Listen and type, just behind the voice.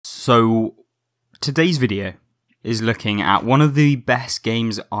So today's video is looking at one of the best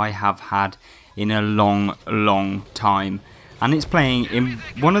games I have had in a long time, and it's playing in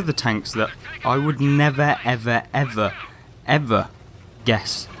one of the tanks that I would never ever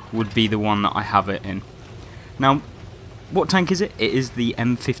guess would be the one that I have it in. Now, what tank is it? It is the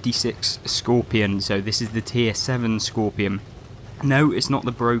M56 Scorpion, so this is the tier 7 Scorpion. No, it's not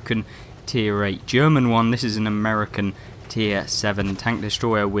the broken tier 8 German one, this is an American tier 7 tank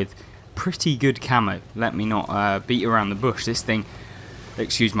destroyer with pretty good camo. Let me not beat around the bush. This thing,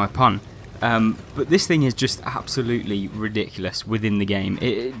 excuse my pun, but this thing is just absolutely ridiculous within the game.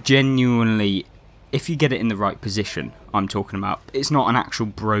 It genuinely, if you get it in the right position, I'm talking about, it's not an actual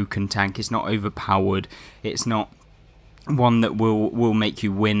broken tank, it's not overpowered, it's not one that will make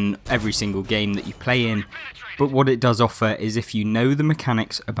you win every single game that you play in. But what it does offer is, if you know the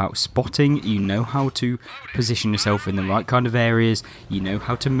mechanics about spotting, you know how to position yourself in the right kind of areas, you know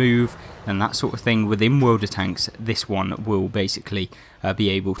how to move and that sort of thing within World of Tanks, this one will basically be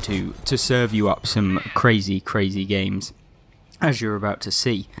able to serve you up some crazy games, as you're about to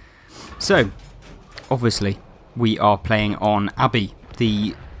see. So, obviously, we are playing on Abbey.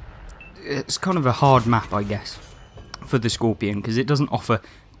 It's kind of a hard map, I guess, for the Scorpion, because it doesn't offer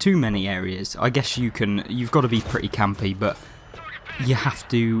too many areas. I guess you've got to be pretty campy, but you have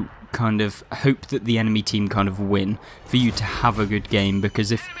to kind of hope that the enemy team kind of win for you to have a good game,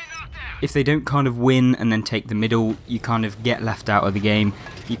 because if they don't kind of win and then take the middle, you kind of get left out of the game.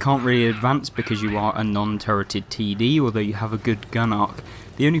 You can't really advance because you are a non-turreted TD, although you have a good gun arc.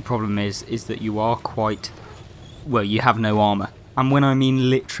 The only problem is that you are quite, well, you have no armor. And when I mean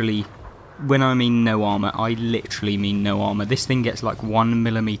no armor, I literally mean no armor. This thing gets like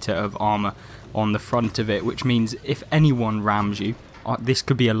 1mm of armor on the front of it, which means if anyone rams you, this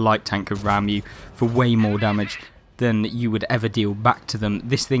could be a light tank could ram you for way more damage than you would ever deal back to them.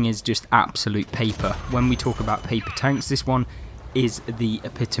 This thing is just absolute paper. When we talk about paper tanks, this one is the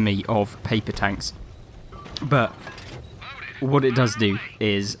epitome of paper tanks. But what it does do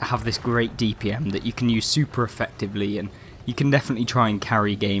is have this great DPM that you can use super effectively, and you can definitely try and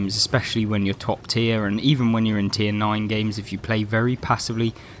carry games, especially when you're top tier, and even when you're in tier 9 games. If you play very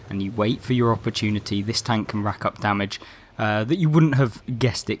passively and you wait for your opportunity, this tank can rack up damage that you wouldn't have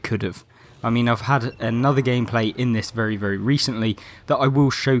guessed it could have. I mean, I've had another gameplay in this very recently that I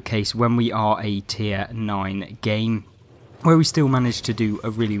will showcase when we are a tier 9 game, where we still managed to do a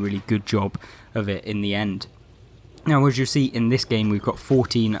really good job of it in the end. Now, as you see in this game, we've got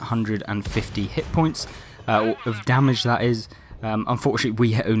 1450 hit points of damage, that is. Unfortunately,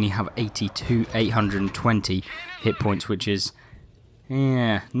 we only have 820 hit points, which is,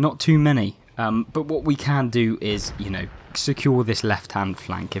 yeah, not too many. But what we can do is, you know, secure this left-hand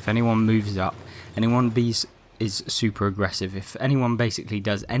flank. If anyone moves up, anyone is super aggressive, if anyone basically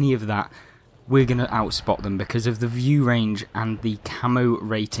does any of that, we're going to outspot them, because of the view range and the camo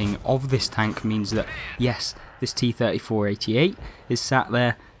rating of this tank means that, yes, this T-3488 is sat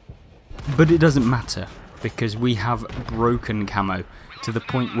there, but it doesn't matter, because we have broken camo to the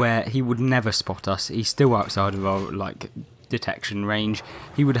point where he would never spot us. He's still outside of our, like, detection range.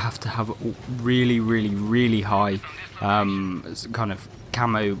 He would have to have really high kind of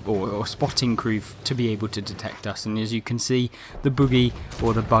camo or spotting crew to be able to detect us. And as you can see, the boogie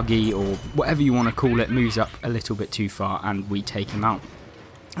or the buggy or whatever you want to call it moves up a little bit too far, and we take him out.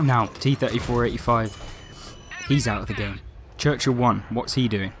 Now, T-3485, he's out of the game. Churchill 1, what's he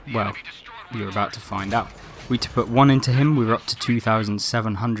doing? Well, you're about to find out. We to put 1 into him, we're up to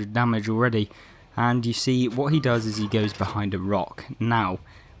 2,700 damage already. And you see, what he does is he goes behind a rock. Now,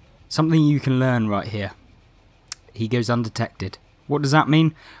 something you can learn right here. He goes undetected. What does that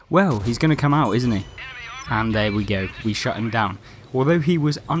mean? Well, he's going to come out, isn't he? And there we go. We shut him down. Although he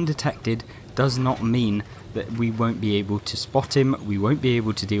was undetected, does not mean that we won't be able to spot him. We won't be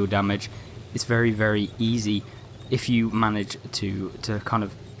able to deal damage. It's very easy if you manage to kind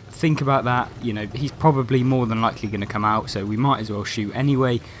of think about that. You know, he's probably more than likely going to come out, so we might as well shoot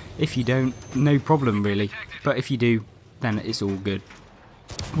anyway. If you don't, no problem really, but if you do, then it's all good.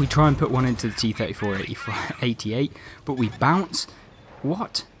 We try and put 1 into the T-3488, but we bounce.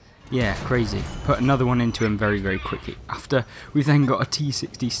 What? Yeah, crazy. Put another 1 into him very quickly. After, we've then got a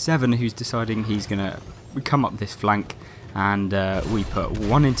T-67 who's deciding he's going to come up this flank, and we put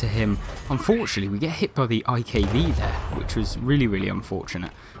 1 into him. Unfortunately, we get hit by the IKV there, which was really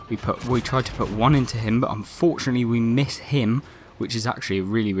unfortunate. We tried to put 1 into him, but unfortunately we miss him, which is actually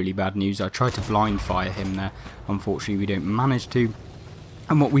really bad news. I tried to blind fire him there. Unfortunately, we don't manage to.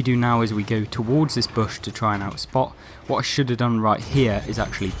 And what we do now is we go towards this bush to try and outspot. What I should have done right here is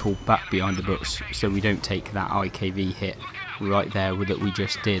actually pull back behind the bush so we don't take that IKV hit right there that we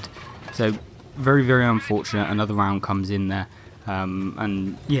just did. So very, very unfortunate. Another round comes in there.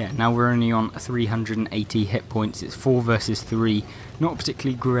 And yeah, now we're only on 380 hit points. It's 4 versus 3. Not a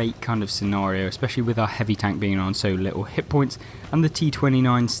particularly great kind of scenario, especially with our heavy tank being on so little hit points, and the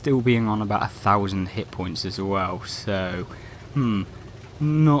T29 still being on about 1,000 hit points as well. So,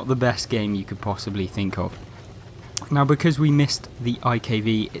 not the best game you could possibly think of. Now, because we missed the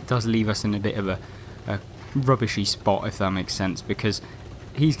IKV, it does leave us in a bit of a rubbishy spot, if that makes sense, because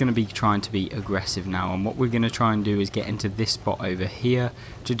he's going to be trying to be aggressive now, and what we're going to try and do is get into this spot over here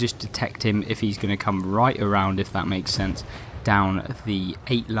to just detect him if he's going to come right around, if that makes sense, down the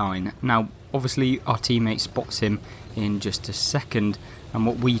 8 line. Now obviously our teammate spots him in just a second, and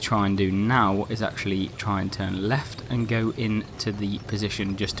what we try and do now is actually try and turn left and go into the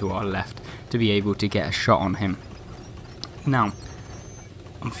position just to our left to be able to get a shot on him. Now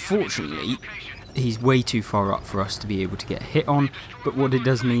unfortunately he's way too far up for us to be able to get hit on, but what it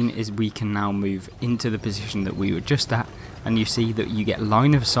does mean is we can now move into the position that we were just at, and you see that you get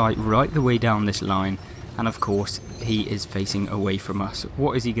line of sight right the way down this line, and of course he is facing away from us.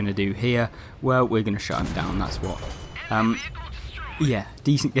 What is he going to do here? Well, we're going to shut him down, that's what. Yeah,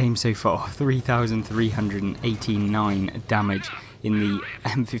 decent game so far. 3,389 damage in the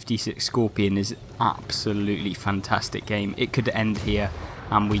M56 Scorpion is absolutely fantastic game. It could end here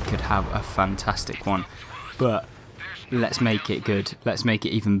and we could have a fantastic one, but let's make it good. Let's make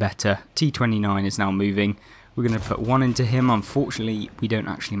it even better. T29 is now moving. We're going to put one into him. Unfortunately, we don't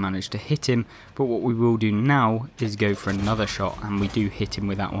actually manage to hit him, but what we will do now is go for another shot, and we do hit him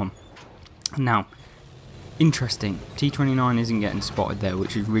with that one. Now, interesting, T29 isn't getting spotted there,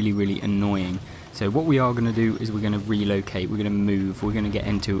 which is really, really annoying. So what we are going to do is we're going to relocate, we're going to move, we're going to get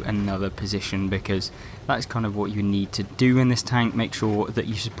into another position, because that's kind of what you need to do in this tank. Make sure that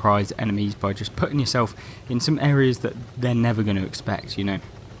you surprise enemies by just putting yourself in some areas that they're never going to expect, you know.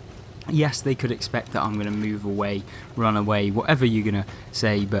 Yes, they could expect that I'm going to move away, run away, whatever you're going to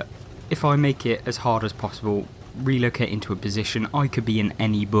say, but if I make it as hard as possible, relocate into a position, I could be in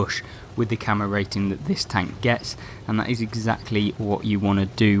any bush with the camo rating that this tank gets, and that is exactly what you want to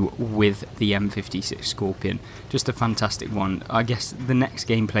do with the M56 Scorpion. Just a fantastic one. I guess the next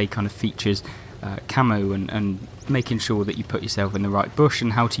gameplay kind of features camo and making sure that you put yourself in the right bush,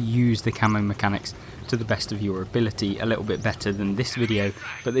 and how to use the camo mechanics to the best of your ability. A little bit better than this video,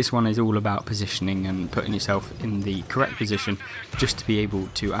 but this one is all about positioning and putting yourself in the correct position just to be able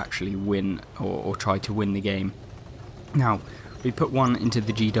to actually win or try to win the game. Now, we put one into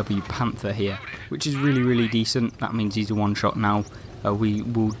the GW Panther here, which is really, really decent. That means he's a one shot now. We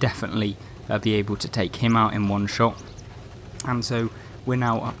will definitely be able to take him out in one shot, and so we're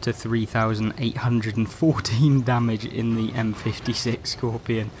now up to 3,814 damage in the M56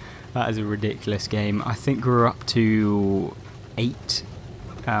 Scorpion. That is a ridiculous game. I think we're up to 8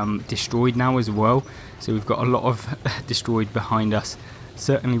 destroyed now as well, so we've got a lot of destroyed behind us,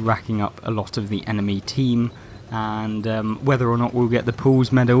 certainly racking up a lot of the enemy team. And whether or not we'll get the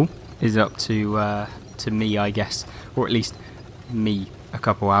Pools medal is up to me, I guess, or at least me a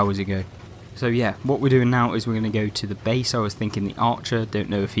couple hours ago. So yeah, what we're doing now is we're going to go to the base. I was thinking the Archer, don't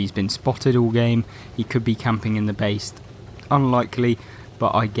know if he's been spotted all game. He could be camping in the base, unlikely,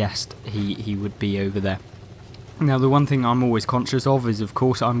 but I guessed he would be over there. Now the one thing I'm always conscious of is, of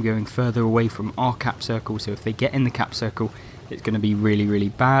course, I'm going further away from our cap circle, so if they get in the cap circle, it's going to be really, really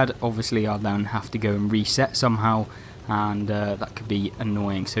bad. Obviously I'll then have to go and reset somehow, and that could be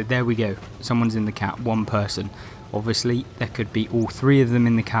annoying. So there we go, someone's in the cap, one person. Obviously there could be all 3 of them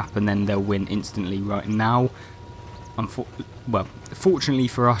in the cap, and then they'll win instantly. Right now, well, fortunately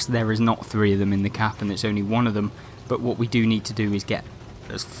for us, there is not 3 of them in the cap and it's only one of them, but what we do need to do is get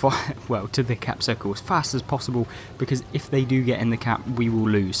as far, well, to the cap circle as fast as possible, because if they do get in the cap, we will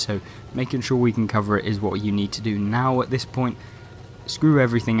lose. So making sure we can cover it is what you need to do now at this point. Screw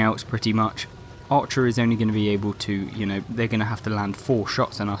everything else pretty much. Archer is only going to be able to, you know, they're going to have to land 4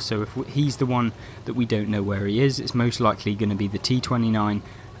 shots on us, so if he's the one that we don't know where he is, it's most likely going to be the T29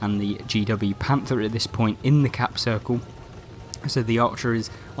 and the GW Panther at this point in the cap circle. So the Archer is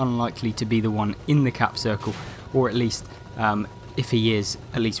unlikely to be the one in the cap circle, or at least if he is,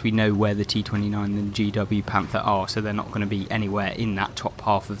 at least we know where the T29 and the GW Panther are, so they're not going to be anywhere in that top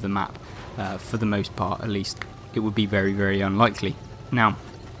half of the map, for the most part at least. It would be very, very unlikely. Now,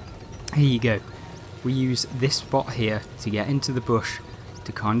 here you go. We use this spot here to get into the bush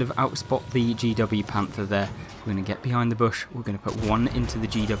to kind of outspot the GW Panther there. We're going to get behind the bush, we're going to put one into the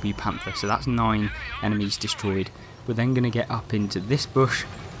GW Panther, so that's 9 enemies destroyed. We're then going to get up into this bush,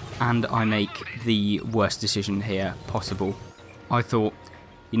 and I make the worst decision here possible. I thought,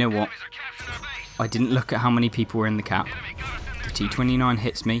 you know what, I didn't look at how many people were in the cap. The T29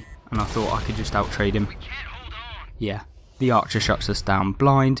 hits me, and I thought I could just outtrade him. Yeah, the archer shuts us down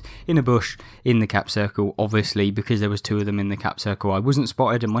blind, in a bush, in the cap circle, obviously, because there was 2 of them in the cap circle. I wasn't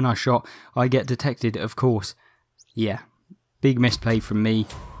spotted, and when I shot, I get detected, of course. Yeah, big misplay from me.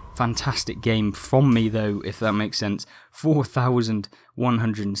 Fantastic game from me, though, if that makes sense.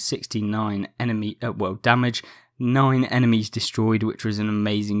 4,169 enemy, damage, 9 enemies destroyed, which was an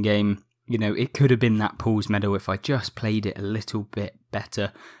amazing game. You know, it could have been that Paul's medal if I just played it a little bit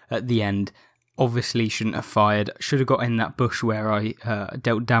better at the end. Obviously shouldn't have fired, should have got in that bush where I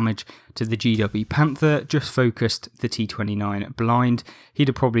dealt damage to the GW Panther, just focused the T29 blind. He'd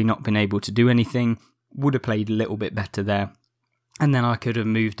have probably not been able to do anything, would have played a little bit better there. And then I could have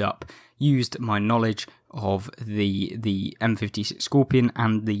moved up, used my knowledge of the M56 Scorpion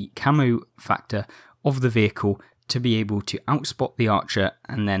and the camo factor of the vehicle to be able to outspot the archer,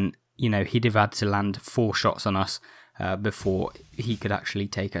 and then, you know, he'd have had to land 4 shots on us before he could actually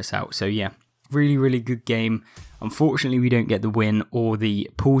take us out. So yeah, really, really good game. Unfortunately, we don't get the win or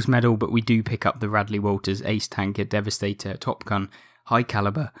the Paul's medal, but we do pick up the Radley Walters Ace Tanker, Devastator, Top Gun, High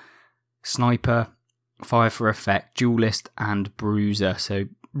Caliber, Sniper, Fire for Effect, Duelist, and Bruiser. So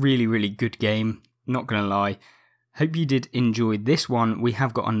really, really good game, not gonna lie. Hope you did enjoy this one. We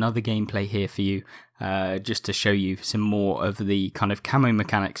have got another gameplay here for you, just to show you some more of the kind of camo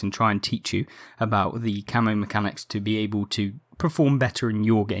mechanics and try and teach you about the camo mechanics to be able to perform better in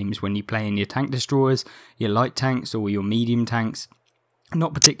your games when you play in your tank destroyers, your light tanks, or your medium tanks.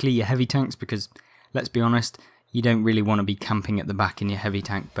 Not particularly your heavy tanks, because let's be honest, you don't really want to be camping at the back in your heavy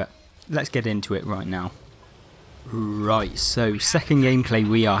tank, but let's get into it right now. Right, so second gameplay,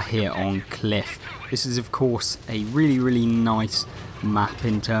 we are here on Cliff. This is of course a really, really nice map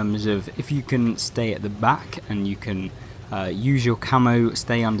in terms of if you can stay at the back and you can use your camo,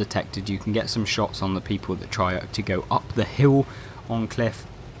 stay undetected, you can get some shots on the people that try to go up the hill on Cliff,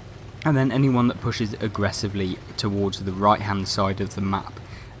 and then anyone that pushes aggressively towards the right hand side of the map,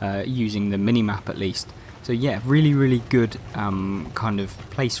 using the mini-map at least. So yeah, really, really good kind of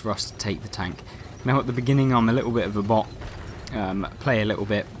place for us to take the tank. Now at the beginning I'm a little bit of a bot, play a little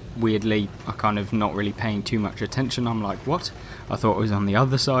bit weirdly, I kind of not really paying too much attention. I'm like, what? I thought it was on the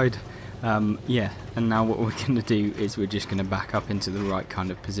other side. Yeah, and now what we're going to do is we're just going to back up into the right kind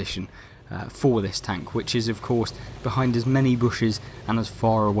of position for this tank, which is of course behind as many bushes and as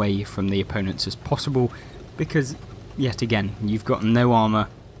far away from the opponents as possible, because yet again you've got no armour,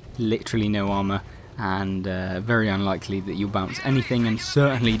 literally no armour, and very unlikely that you'll bounce anything, and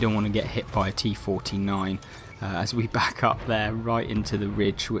certainly don't want to get hit by a T49 as we back up there right into the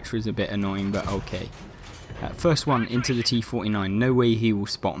ridge, which was a bit annoying, but okay. First one into the T49, no way he will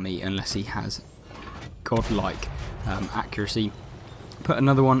spot me unless he has godlike accuracy. Put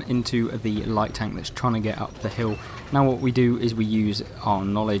another one into the light tank that's trying to get up the hill. Now what we do is we use our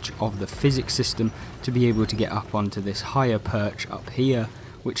knowledge of the physics system to be able to get up onto this higher perch up here,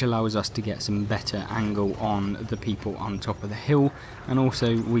 which allows us to get some better angle on the people on top of the hill, and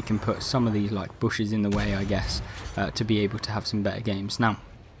also we can put some of these like bushes in the way, I guess, to be able to have some better games. Now,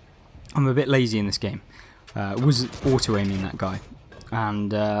 I'm a bit lazy in this game. Was auto-aiming that guy,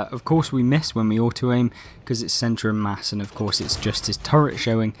 and of course we miss when we auto-aim because it's centre and mass, and of course it's just his turret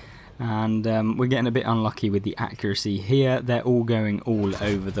showing, and we're getting a bit unlucky with the accuracy here. They're all going all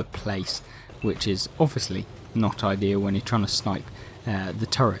over the place, which is obviously not ideal when you're trying to snipe the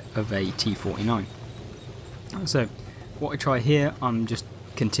turret of a T49. So what I try here, I'm just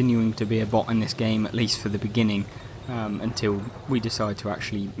continuing to be a bot in this game, at least for the beginning, until we decide to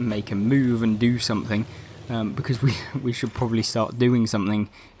actually make a move and do something, because we should probably start doing something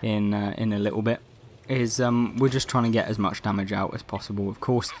in a little bit. We're just trying to get as much damage out as possible. Of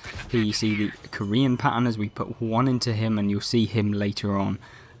course, here you see the Korean pattern as we put one into him, and you'll see him later on.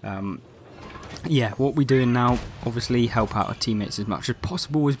 Yeah, what we're doing now, obviously help out our teammates as much as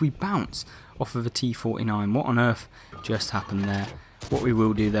possible as we bounce off of a T49. What on earth just happened there? What we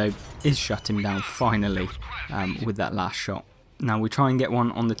will do though is shut him down finally with that last shot. Now we try and get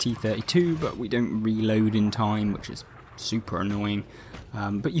one on the T32, but we don't reload in time, which is super annoying.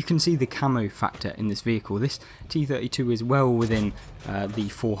 But you can see the camo factor in this vehicle. This T32 is well within the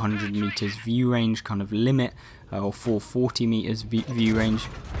 400 meters view range kind of limit, or 440 meters view range.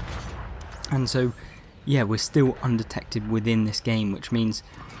 And so, yeah, we're still undetected within this game, which means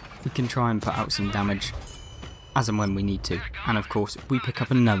we can try and put out some damage as and when we need to. And of course, we pick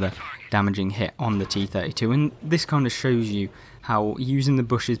up another damaging hit on the T32. And this kind of shows you how using the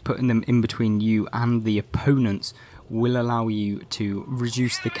bushes, putting them in between you and the opponents, will allow you to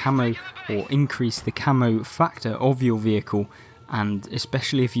reduce the camo or increase the camo factor of your vehicle, and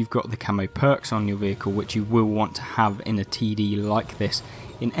especially if you've got the camo perks on your vehicle, which you will want to have in a TD like this.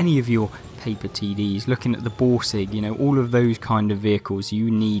 In any of your paper TDs, looking at the Borsig, you know, all of those kind of vehicles,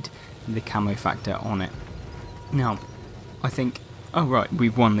 you need the camo factor on it. Now, I think, oh right,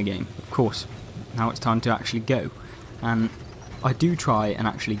 we've won the game, of course. Now it's time to actually go. And I do try and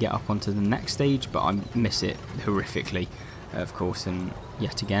actually get up onto the next stage, but I miss it horrifically, of course, and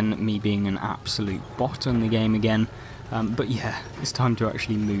yet again, me being an absolute bot on the game again. But yeah, it's time to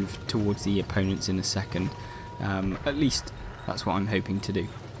actually move towards the opponents in a second. At least that's what I'm hoping to do.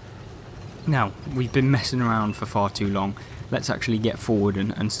 Now, we've been messing around for far too long. Let's actually get forward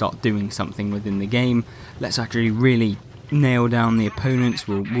and start doing something within the game. Let's actually really nail down the opponents.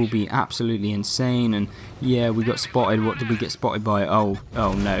 We'll be absolutely insane. And yeah, we got spotted. What did we get spotted by? Oh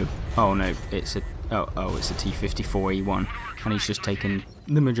no, it's a T54E1, and he's just taken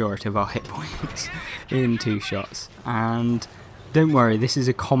the majority of our hit points in 2 shots. And don't worry, this is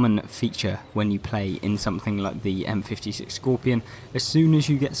a common feature when you play in something like the M56 Scorpion. As soon as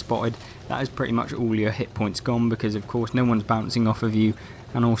you get spotted, that is pretty much all your hit points gone, because of course no one's bouncing off of you,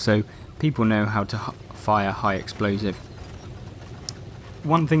 and also people know how to fire high explosive.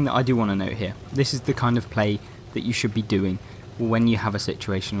 One thing that I do want to note here, this is the kind of play that you should be doing when you have a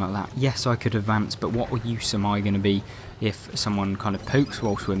situation like that. Yes, I could advance, but what use am I going to be if someone kind of pokes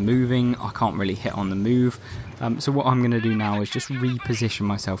whilst we're moving? I can't really hit on the move. So what I'm going to do now is just reposition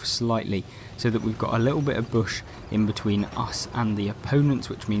myself slightly so that we've got a little bit of bush in between us and the opponents,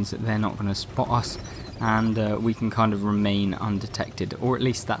 which means that they're not going to spot us, and we can kind of remain undetected, or at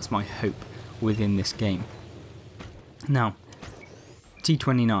least that's my hope within this game. Now,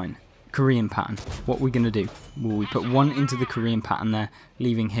 T29. Korean pattern. What we're going to do? Well, we put 1 into the Korean pattern there,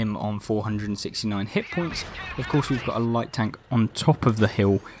 leaving him on 469 hit points. Of course, we've got a light tank on top of the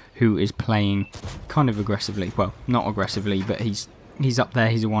hill who is playing kind of aggressively. Well, not aggressively, but he's up there,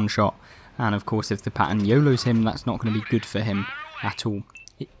 he's a one-shot. And of course, if the pattern YOLOs him, that's not going to be good for him at all.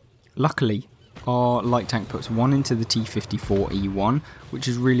 Luckily, our light tank puts 1 into the T54E1, which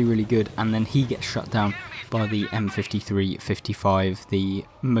is really, really good, and then he gets shut down by the M53-55, the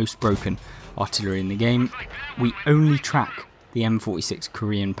most broken artillery in the game. We only track the M46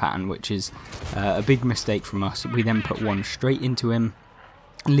 Korean pattern, which is a big mistake from us. We then put 1 straight into him,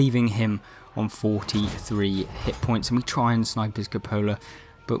 leaving him on 43 hit points, and we try and snipe his cupola,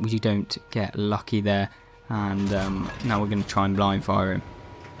 but we don't get lucky there, and now we're going to try and blind fire him.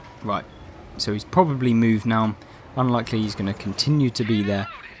 Right, so he's probably moved now. Unlikely he's going to continue to be there.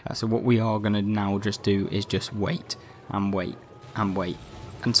 So what we are going to now just do is just wait and wait and wait.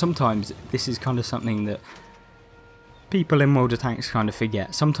 And sometimes this is kind of something that people in World of Tanks kind of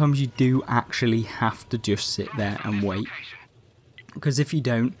forget. Sometimes you do actually have to just sit there and wait. Because if you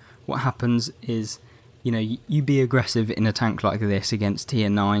don't, what happens is, you know, you be aggressive in a tank like this against tier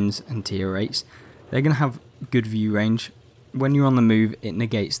 9s and tier 8s. They're going to have good view range. When you're on the move, it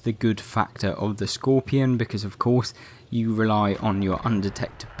negates the good factor of the Scorpion, because of course you rely on your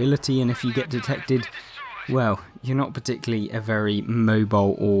undetectability, and if you get detected, well, you're not particularly a very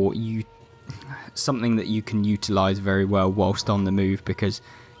mobile or something that you can utilise very well whilst on the move, because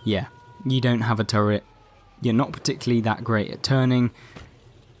yeah, you don't have a turret, you're not particularly that great at turning,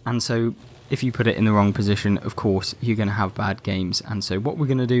 and so if you put it in the wrong position, of course you're going to have bad games. And so what we're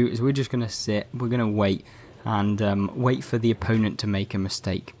going to do is we're just going to sit, we're going to wait, and wait for the opponent to make a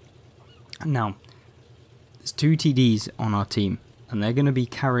mistake. Now, there's 2 TDs on our team, and they're going to be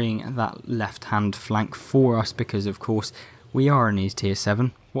carrying that left hand flank for us, because of course we are in his tier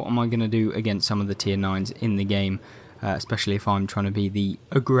 7. What am I going to do against some of the tier 9s in the game, especially if I'm trying to be the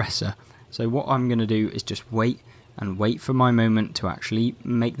aggressor? So what I'm going to do is just wait and wait for my moment to actually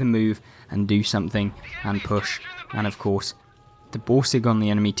make the move and do something and push. And of course, the Borsig on the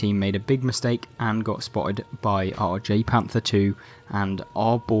enemy team made a big mistake and got spotted by our J Panther 2 and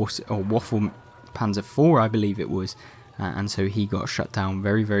our Waffle Panzer 4, I believe it was, and so he got shut down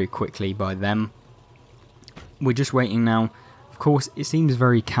very, very quickly by them. We're just waiting now. Of course, it seems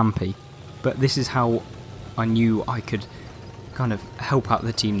very campy, but this is how I knew I could kind of help out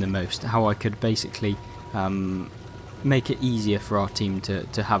the team the most, how I could basically make it easier for our team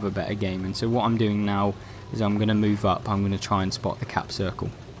to have a better game. And so what I'm doing now is I'm going to move up, I'm going to try and spot the cap circle.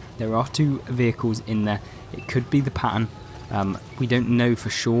 There are 2 vehicles in there. It could be the pattern, we don't know for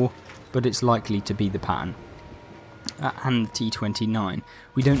sure, but it's likely to be the pattern. And the T29.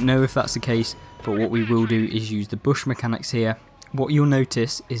 We don't know if that's the case, but what we will do is use the bush mechanics here. What you'll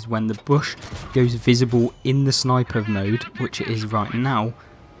notice is when the bush goes visible in the sniper mode, which it is right now,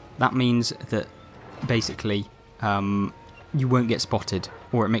 that means that basically you won't get spotted,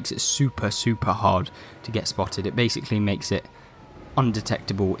 or it makes it super hard to get spotted. It basically makes it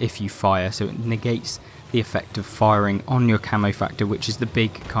undetectable if you fire, so it negates the effect of firing on your camo factor, which is the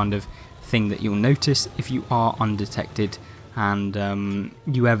big kind of thing that you'll notice if you are undetected and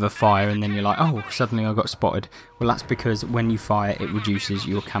you ever fire and then you're like, oh, suddenly I got spotted. Well, that's because when you fire it reduces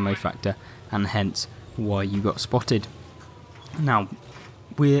your camo factor, and hence why you got spotted. Now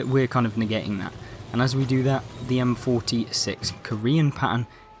we're kind of negating that, and as we do that, the M56 Korean pattern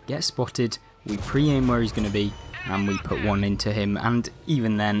gets spotted. We pre-aim where he's going to be and we put one into him, and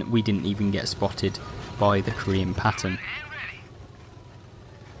even then we didn't even get spotted by the Korean pattern.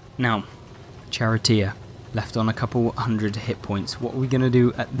 Now, Charioteer left on a couple hundred hit points. What are we going to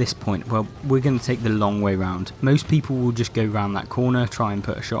do at this point? Well, we're going to take the long way round. Most people will just go round that corner, try and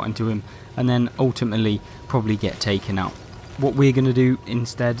put a shot into him, and then ultimately probably get taken out. What we're going to do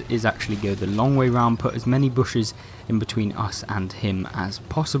instead is actually go the long way round, put as many bushes in between us and him as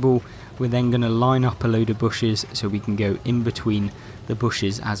possible. We're then going to line up a load of bushes so we can go in between the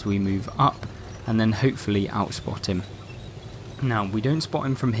bushes as we move up, and then hopefully outspot him. Now, we don't spot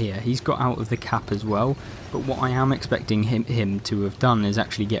him from here, he's got out of the cap as well, but what I am expecting him to have done is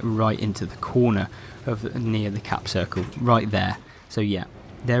actually get right into the corner of near the cap circle, right there. So yeah,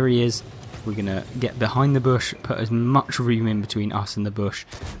 there he is. We're going to get behind the bush, put as much room in between us and the bush,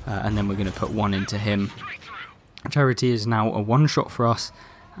 and then we're going to put one into him. Charioteer is now a one shot for us,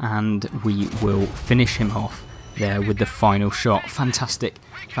 and we will finish him off there with the final shot. Fantastic,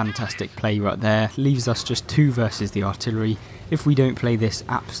 fantastic play right there. Leaves us just 2 versus the artillery. If we don't play this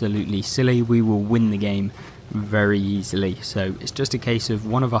absolutely silly, we will win the game very easily. So it's just a case of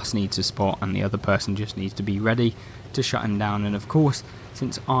one of us needs to spot and the other person just needs to be ready to shut him down. And of course,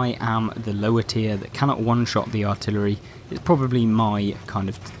 since I am the lower tier that cannot one-shot the artillery, it's probably my kind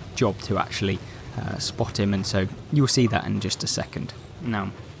of job to actually spot him, and so you'll see that in just a second.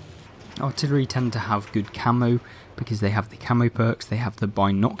 Now, artillery tend to have good camo because they have the camo perks, they have the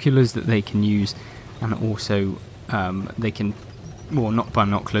binoculars that they can use, and also they can, well, not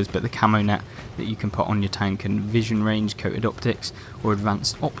binoculars, but the camo net that you can put on your tank, and vision range, coated optics, or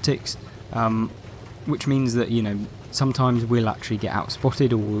advanced optics, which means that, you know, sometimes we'll actually get out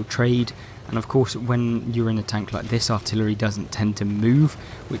spotted or we'll trade. And of course, when you're in a tank like this, artillery doesn't tend to move,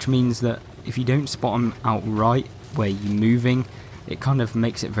 which means that if you don't spot them outright where you're moving, it kind of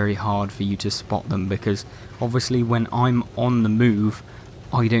makes it very hard for you to spot them, because obviously when I'm on the move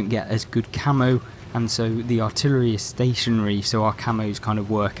I don't get as good camo, and so the artillery is stationary, so our camos kind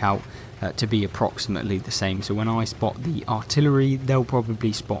of work out to be approximately the same. So when I spot the artillery, they'll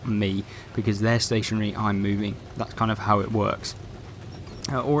probably spot me because they're stationary, I'm moving. That's kind of how it works,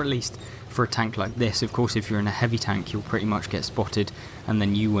 or at least for a tank like this. Of course, if you're in a heavy tank, you'll pretty much get spotted and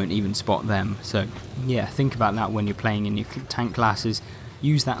then you won't even spot them. So yeah, think about that when you're playing in your tank classes.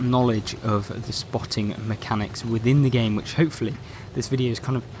 Use that knowledge of the spotting mechanics within the game, which hopefully this video has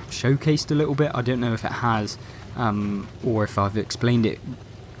kind of showcased a little bit. I don't know if it has, or if I've explained it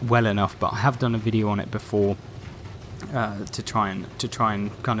well enough, but I have done a video on it before to try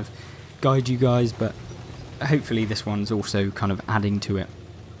and kind of guide you guys, but hopefully this one's also kind of adding to it.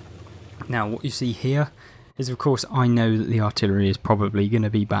 Now, what you see here is, of course, I know that the artillery is probably going to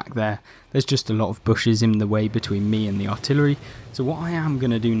be back there. There's just a lot of bushes in the way between me and the artillery, so what I am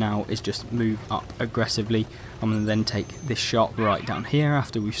going to do now is just move up aggressively. I'm going to then take this shot right down here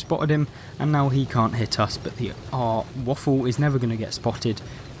after we've spotted him, and now he can't hit us, but our waffle is never going to get spotted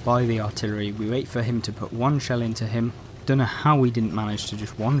by the artillery. We wait for him to put one shell into him. Don't know how we didn't manage to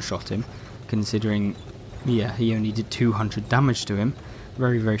just one-shot him, considering, yeah, he only did 200 damage to him.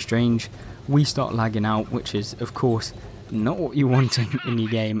 Very, very strange. We start lagging out, which is, of course, not what you want in your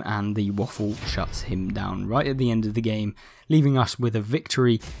game, and the waffle shuts him down right at the end of the game, leaving us with a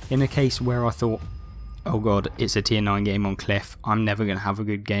victory in a case where I thought, oh god, it's a tier 9 game on Cliff, I'm never going to have a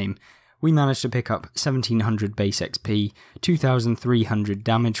good game. We managed to pick up 1700 base XP, 2300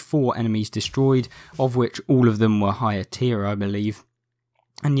 damage, 4 enemies destroyed, of which all of them were higher tier, I believe.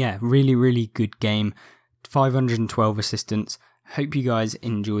 And yeah, really, really good game. 512 assistants. Hope you guys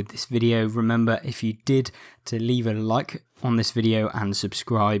enjoyed this video. Remember, if you did, to leave a like on this video and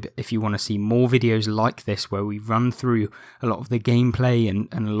subscribe if you want to see more videos like this where we run through a lot of the gameplay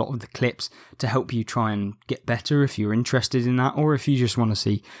and a lot of the clips to help you try and get better if you're interested in that, or if you just want to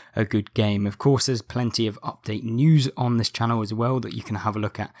see a good game. Of course, there's plenty of update news on this channel as well that you can have a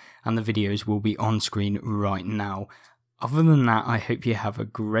look at, and the videos will be on screen right now. Other than that, I hope you have a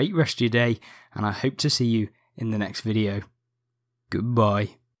great rest of your day, and I hope to see you in the next video.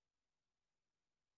 Goodbye.